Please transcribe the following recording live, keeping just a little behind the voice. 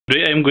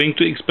Today I am going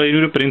to explain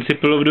you the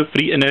principle of the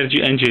free energy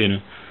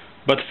engine.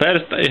 But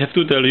first I have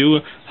to tell you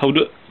how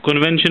the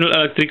conventional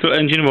electrical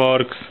engine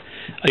works.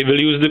 I will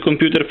use the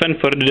computer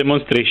fan for the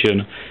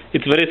demonstration.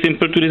 It's very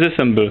simple to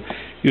disassemble.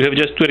 You have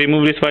just to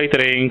remove this white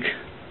ring.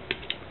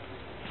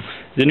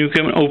 Then you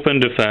can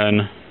open the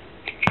fan.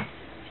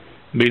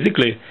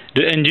 Basically,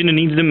 the engine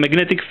needs the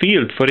magnetic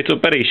field for its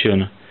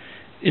operation.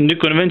 In the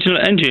conventional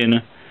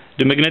engine,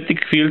 the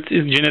magnetic field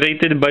is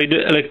generated by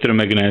the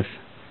electromagnets.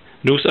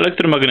 Those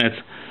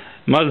electromagnets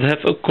must have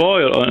a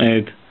coil on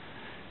it,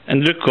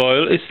 and the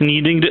coil is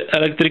needing the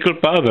electrical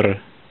power.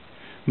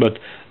 But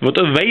what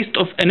a waste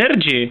of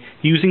energy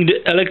using the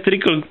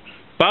electrical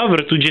power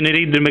to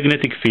generate the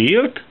magnetic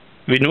field?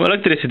 With no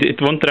electricity it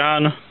won't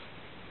run.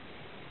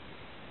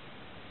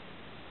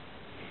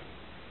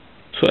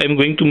 So I am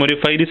going to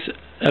modify this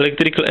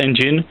electrical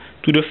engine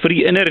to the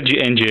free energy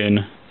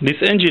engine.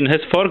 This engine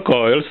has 4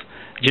 coils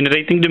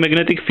generating the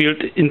magnetic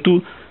field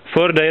into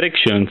 4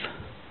 directions.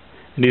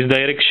 This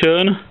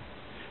direction,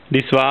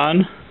 this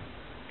one,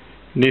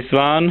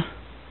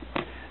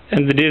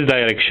 and this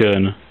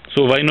direction.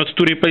 So why not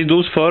to replace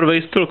those 4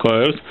 wasteful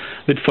coils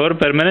with 4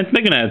 permanent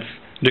magnets?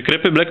 The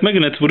crappy black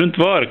magnets wouldn't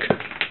work.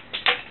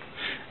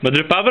 But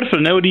the powerful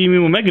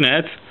neodymium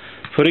magnets,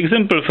 for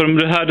example from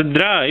the hard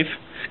drive,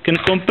 can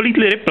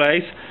completely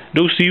replace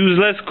those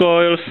useless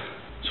coils.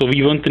 So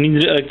we won't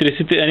need the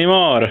electricity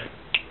anymore.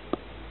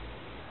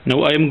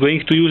 Now I am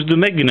going to use the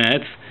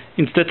magnets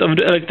instead of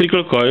the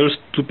electrical coils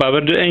to power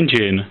the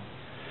engine.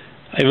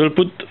 I will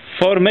put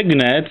 4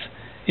 magnets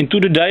into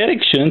the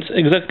directions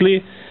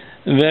exactly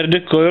where the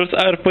coils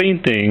are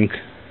pointing.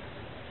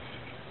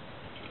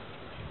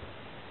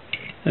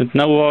 And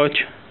now watch.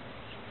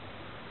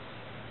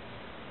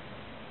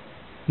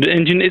 The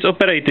engine is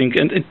operating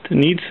and it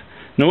needs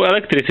no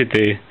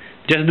electricity,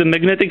 just the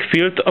magnetic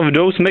field of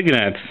those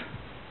magnets.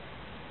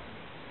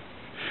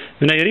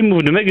 When I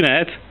remove the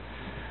magnet,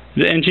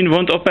 the engine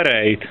won't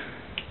operate.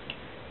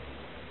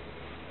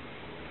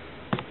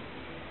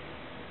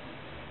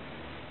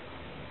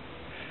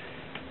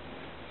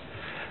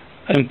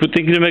 I'm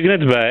putting the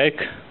magnet back,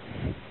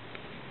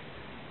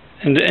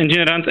 and the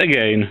engine runs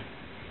again.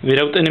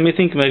 Without any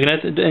missing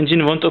magnet, the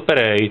engine won't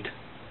operate.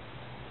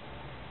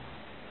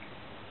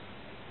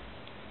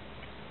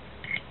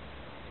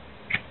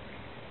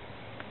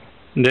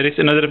 There is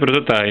another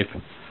prototype.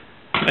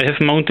 I have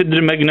mounted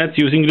the magnets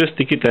using the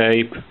sticky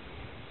tape.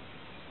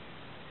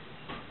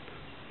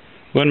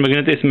 One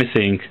magnet is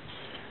missing.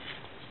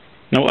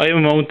 Now I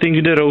am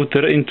mounting the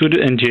rotor into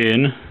the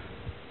engine.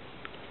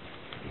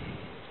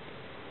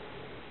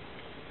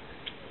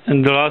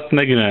 And the last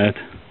magnet.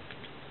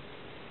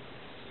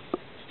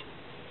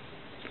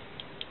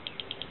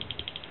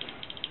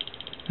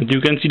 And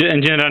you can see the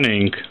engine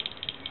running.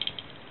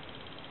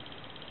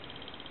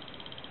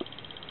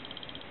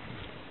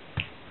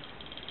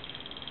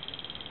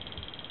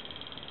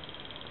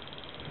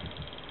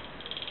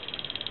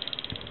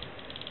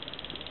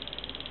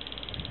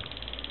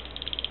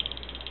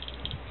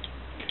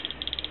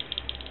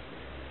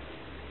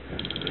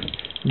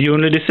 The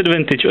only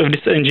disadvantage of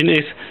this engine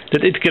is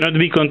that it cannot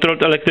be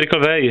controlled electrical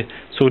way,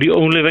 so the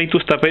only way to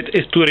stop it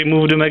is to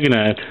remove the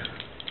magnet.